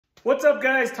What's up,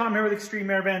 guys? Tom here with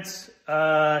Extreme Air Vents.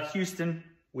 Houston,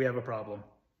 we have a problem.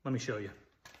 Let me show you.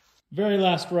 Very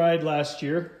last ride last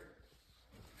year.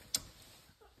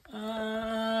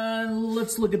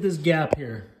 Let's look at this gap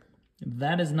here.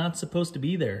 That is not supposed to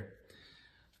be there.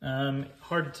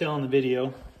 Hard to tell in the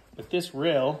video, but this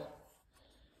rail,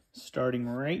 starting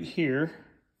right here,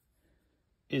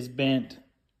 is bent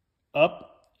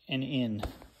up and in.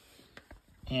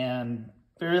 And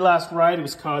very last ride, it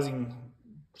was causing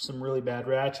some really bad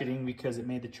ratcheting because it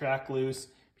made the track loose,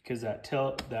 because that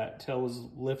tail was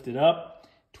lifted up,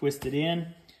 twisted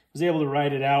in. Was able to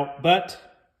ride it out, but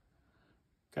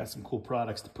got some cool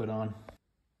products to put on.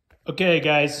 Okay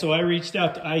guys, so I reached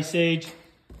out to IceAge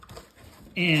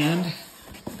and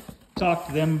talked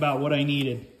to them about what I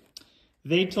needed.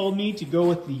 They told me to go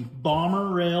with the Bomber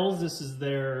rails. This is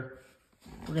their,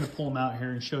 we're gonna pull them out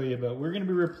here and show you, but we're gonna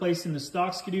be replacing the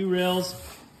stock Skidoo rails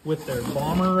with their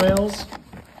Bomber rails,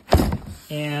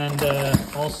 and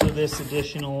also this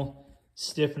additional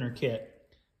stiffener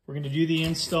kit. We're gonna do the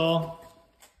install,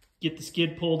 get the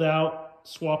skid pulled out,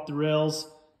 swap the rails.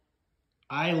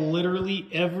 I literally,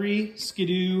 every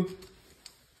Skidoo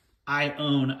I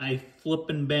own, I flip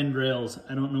and bend rails.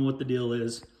 I don't know what the deal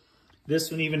is.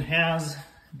 This one even has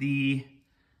the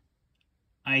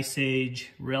IceAge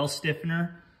rail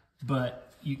stiffener,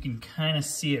 but you can kind of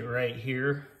see it right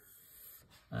here.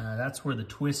 That's where the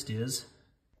twist is.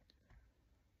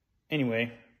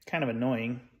 Anyway, kind of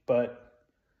annoying, but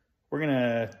we're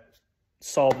gonna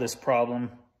solve this problem,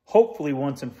 hopefully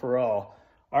once and for all.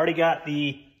 Already got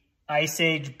the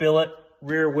IceAge billet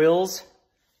rear wheels.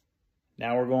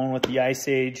 Now we're going with the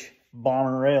IceAge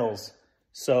Bomber rails.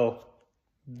 So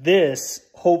this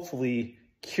hopefully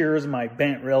cures my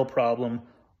bent rail problem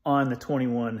on the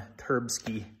 21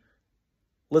 Turbski.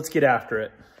 Let's get after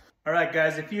it. All right,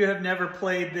 guys, if you have never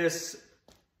played this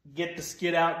get the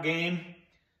skid out game,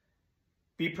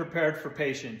 be prepared for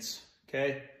patience,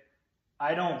 okay?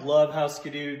 I don't love how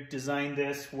Skidoo designed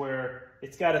this, where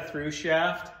it's got a through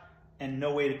shaft and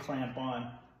no way to clamp on.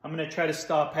 I'm gonna try to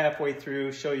stop halfway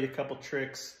through, show you a couple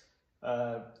tricks.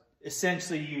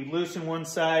 Essentially, you loosen one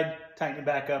side, tighten it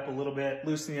back up a little bit,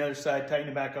 loosen the other side, tighten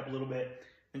it back up a little bit,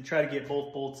 and try to get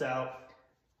both bolts out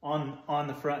on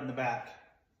the front and the back.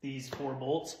 These 4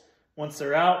 bolts. Once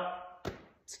they're out,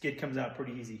 skid comes out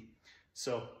pretty easy.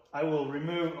 So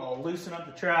I'll loosen up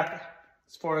the track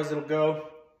as far as it'll go,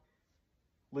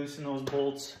 loosen those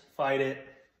bolts, fight it,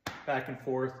 back and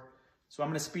forth. So I'm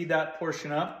gonna speed that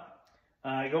portion up.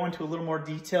 I go into a little more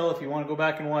detail if you wanna go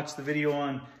back and watch the video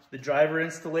on the driver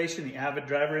installation, the Avid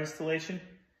driver installation.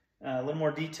 A little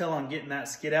more detail on getting that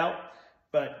skid out,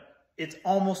 but it's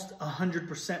almost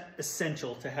 100%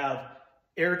 essential to have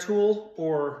air tool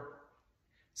or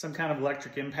some kind of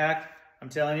electric impact. I'm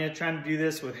telling you, trying to do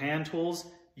this with hand tools,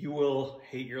 you will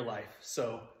hate your life.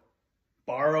 So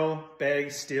borrow,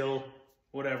 beg, steal,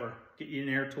 whatever. Get you an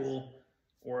air tool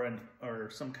or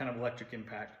some kind of electric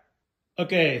impact.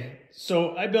 Okay,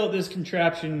 so I built this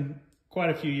contraption quite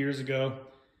a few years ago.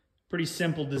 Pretty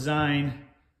simple design,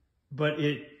 but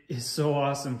it is so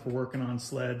awesome for working on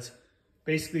sleds.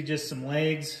 Basically just some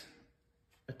legs,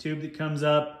 a tube that comes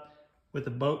up with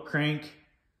a boat crank,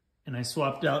 and I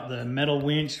swapped out the metal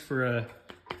winch for a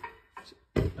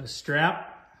strap,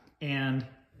 and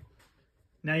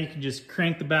now you can just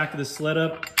crank the back of the sled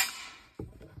up.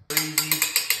 Easy.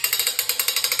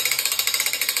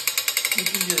 You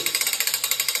can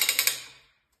just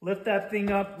lift that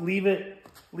thing up, leave it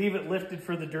lifted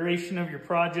for the duration of your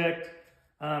project.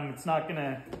 It's not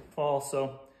gonna fall.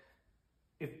 So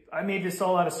if I made this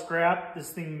all out of scrap,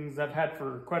 this thing's I've had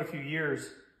for quite a few years.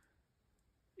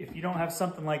 If you don't have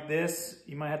something like this,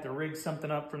 you might have to rig something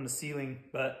up from the ceiling,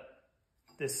 but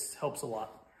this helps a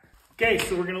lot. Okay,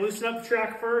 so we're gonna loosen up the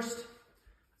track first.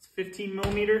 It's 15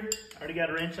 millimeter. I already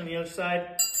got a wrench on the other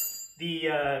side.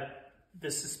 The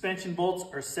suspension bolts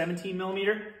are 17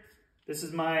 millimeter. This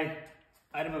is my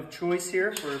item of choice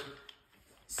here for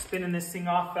spinning this thing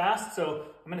off fast. So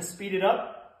I'm gonna speed it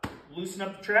up, loosen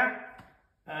up the track.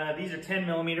 These are 10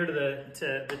 millimeter to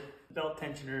the belt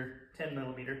tensioner, 10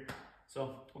 millimeter.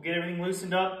 So we'll get everything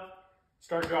loosened up,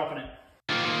 start dropping it.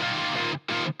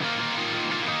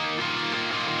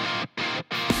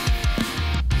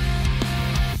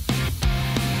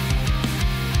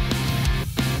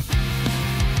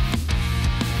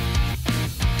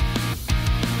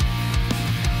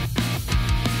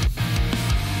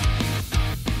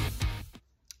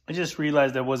 I just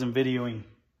realized I wasn't videoing,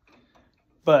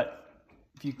 but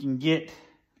if you can get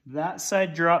that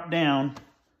side dropped down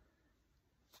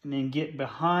and then get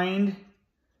behind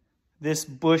this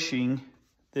bushing,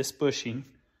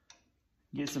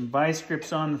 Get some vice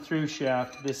grips on the through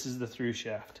shaft. This is the through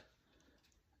shaft.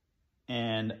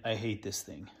 And I hate this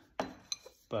thing,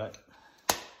 but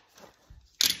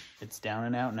it's down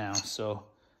and out now. So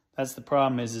that's the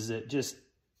problem is it just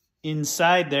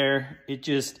inside there, it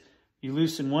just, you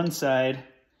loosen one side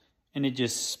and it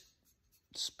just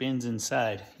spins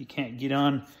inside. You can't get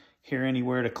on here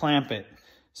anywhere to clamp it.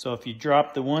 So if you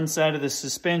drop the one side of the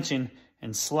suspension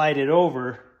and slide it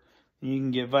over, you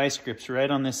can get vice grips right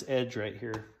on this edge right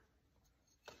here.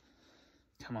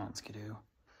 Come on, Skidoo.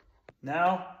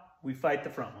 Now we fight the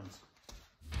front ones.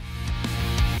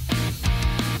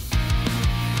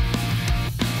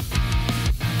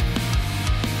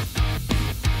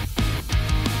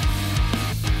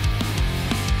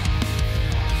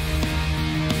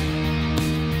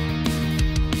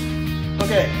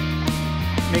 Okay,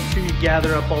 make sure you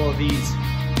gather up all of these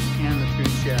and the through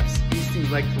shafts. These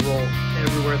things like to roll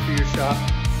everywhere through your shop.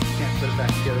 You can't put it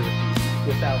back together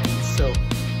without these. So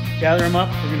gather them up,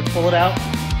 we're gonna pull it out.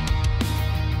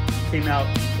 Came out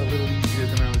a little easier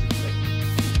than I was expecting.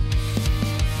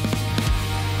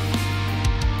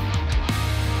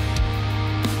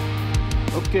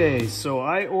 Okay, so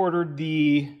I ordered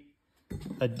the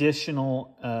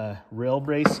additional rail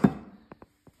brace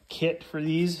kit for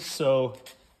these. So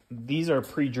these are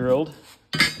pre-drilled.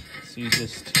 So you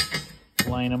just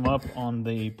line them up on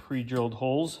the pre-drilled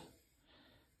holes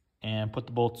and put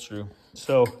the bolts through.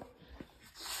 So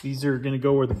these are gonna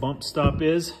go where the bump stop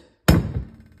is.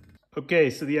 Okay,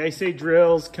 so the IceAge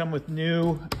rails come with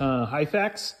new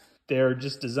Hyfax. They're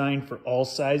just designed for all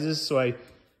sizes. So I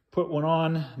put one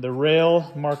on the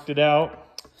rail, marked it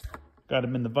out, got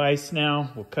them in the vise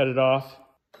now. We'll cut it off.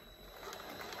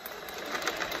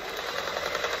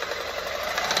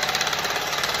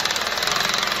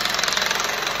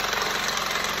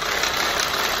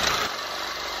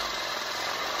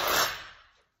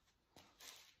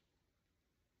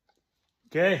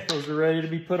 Okay, those are ready to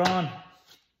be put on.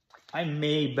 I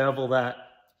may bevel that.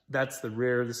 That's the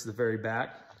rear, this is the very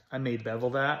back. I may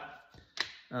bevel that.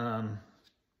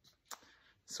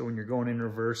 So when you're going in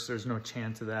reverse, there's no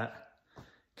chance of that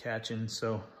catching.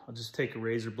 So I'll just take a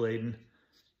razor blade and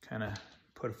kind of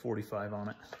put a 45 on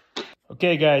it.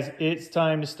 Okay guys, it's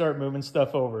time to start moving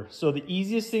stuff over. So the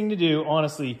easiest thing to do,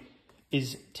 honestly,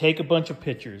 is take a bunch of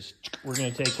pictures. We're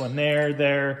gonna take one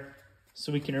there,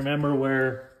 so we can remember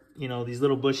where, you know, these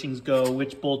little bushings go,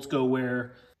 which bolts go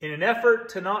where. In an effort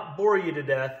to not bore you to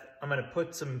death, I'm gonna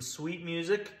put some sweet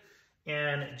music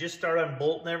and just start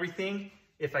unbolting everything.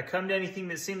 If I come to anything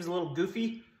that seems a little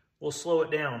goofy, we'll slow it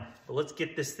down. But let's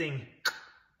get this thing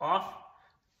off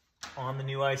on the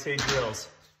new IceAge rails.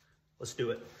 Let's do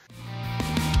it.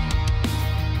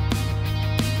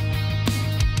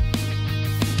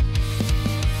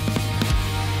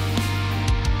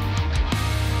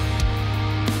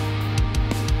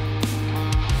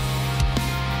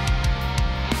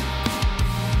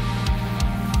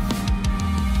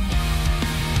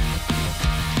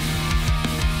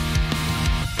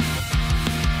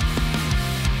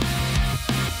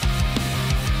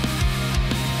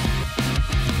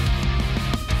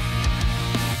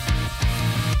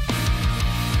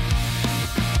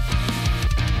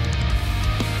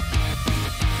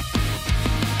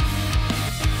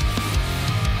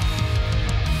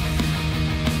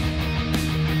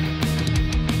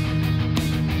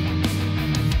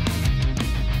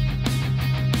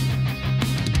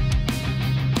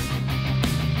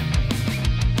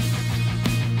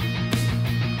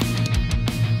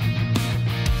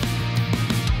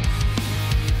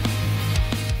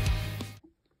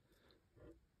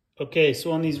 Okay,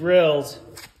 so on these rails,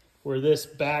 where this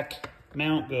back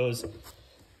mount goes,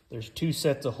 there's two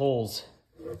sets of holes.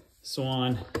 So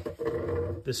on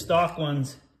the stock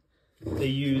ones, they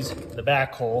use the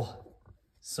back hole.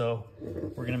 So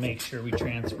we're gonna make sure we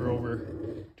transfer over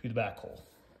to the back hole.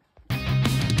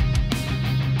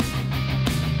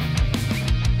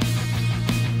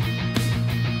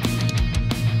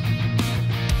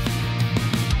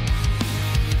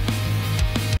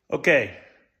 Okay.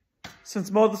 Since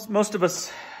most of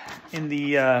us in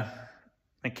the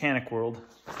mechanic world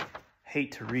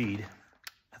hate to read,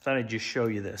 I thought I'd just show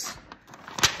you this.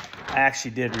 I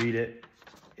actually did read it.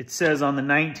 It says on the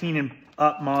 19 and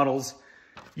up models,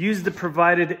 use the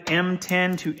provided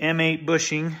M10 to M8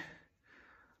 bushing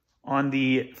on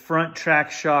the front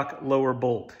track shock lower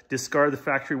bolt. Discard the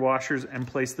factory washers and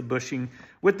place the bushing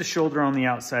with the shoulder on the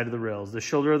outside of the rails. The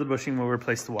shoulder of the bushing will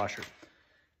replace the washer.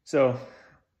 So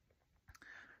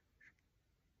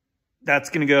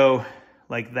that's gonna go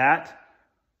like that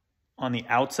on the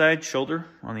outside, shoulder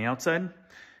on the outside.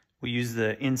 We use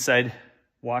the inside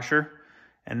washer,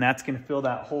 and that's gonna fill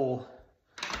that hole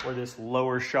where this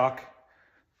lower shock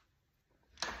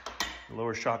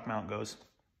mount goes.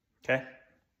 Okay,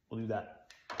 we'll do that.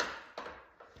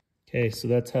 Okay, so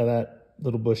that's how that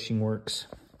little bushing works.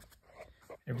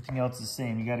 Everything else is the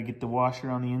same. You got to get the washer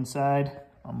on the inside,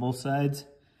 on both sides,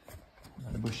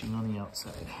 and the bushing on the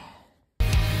outside.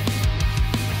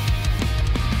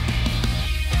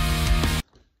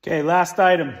 Okay, last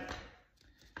item.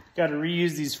 Got to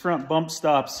reuse these front bump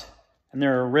stops, and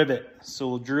they're a rivet. So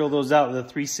we'll drill those out with a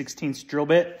 3/16 drill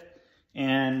bit,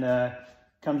 and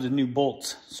comes with new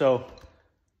bolts. So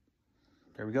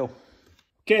there we go.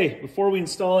 Okay, before we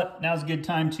install it, now's a good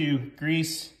time to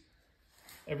grease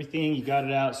everything. You got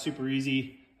it out, super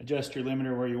easy. Adjust your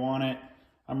limiter where you want it.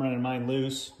 I'm running mine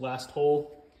loose, last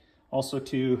hole. Also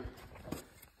to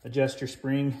adjust your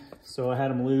spring. So I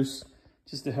had them loose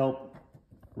just to help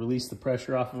release the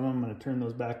pressure off of them. I'm gonna turn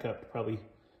those back up to probably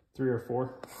 3 or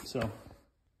 4. So,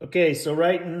 okay, so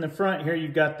right in the front here,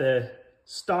 you've got the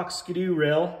stock skidoo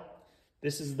rail.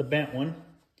 This is the bent one.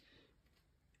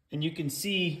 And you can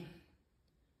see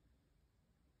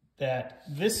that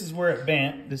this is where it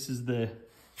bent. This is the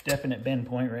definite bend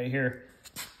point right here.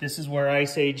 This is where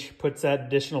IceAge puts that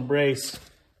additional brace.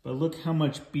 But look how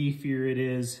much beefier it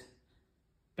is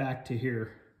back to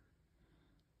here.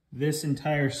 This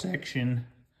entire section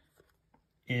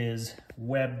is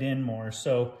webbed in more.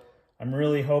 So I'm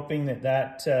really hoping that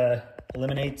that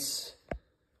eliminates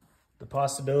the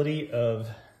possibility of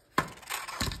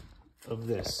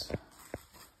this.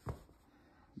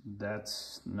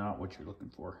 That's not what you're looking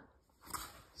for.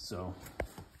 So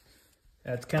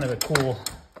that's kind of a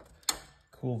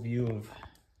cool view of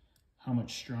how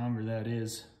much stronger that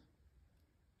is.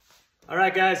 All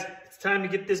right, guys, it's time to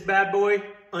get this bad boy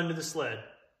under the sled.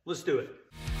 Let's do it.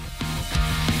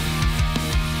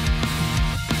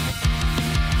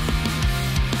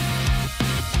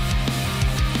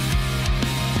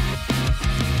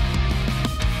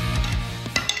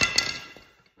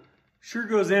 Sure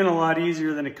goes in a lot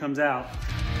easier than it comes out.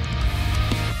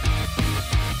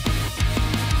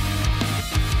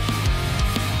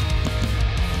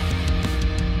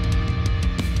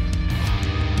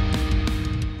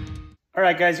 All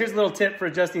right, guys, here's a little tip for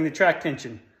adjusting the track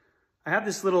tension. I have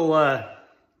this little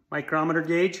micrometer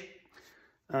gauge.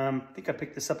 I think I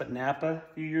picked this up at Napa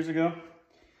a few years ago.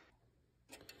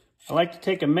 I like to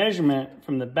take a measurement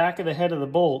from the back of the head of the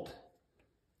bolt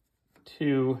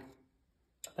to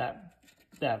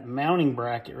that mounting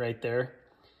bracket right there.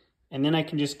 And then I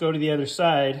can just go to the other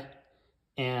side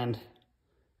and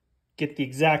get the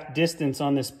exact distance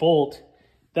on this bolt.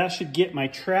 That should get my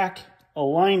track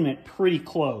alignment pretty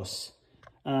close.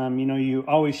 You know, you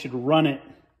always should run it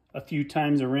a few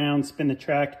times around, spin the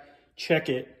track, check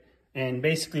it. And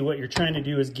basically what you're trying to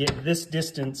do is get this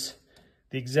distance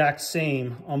the exact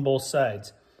same on both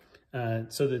sides,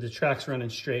 so that the track's running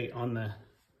straight on the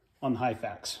high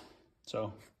facts.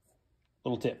 So,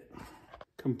 little tip.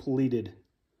 Completed.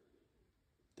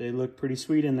 They look pretty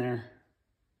sweet in there.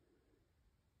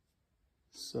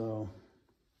 So,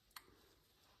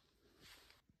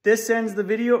 this ends the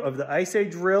video of the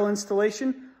IceAge rail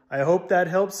installation. I hope that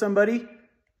helps somebody.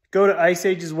 Go to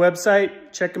IceAge's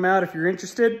website, check them out if you're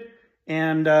interested,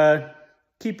 and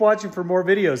keep watching for more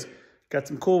videos. Got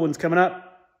some cool ones coming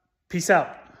up. Peace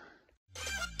out.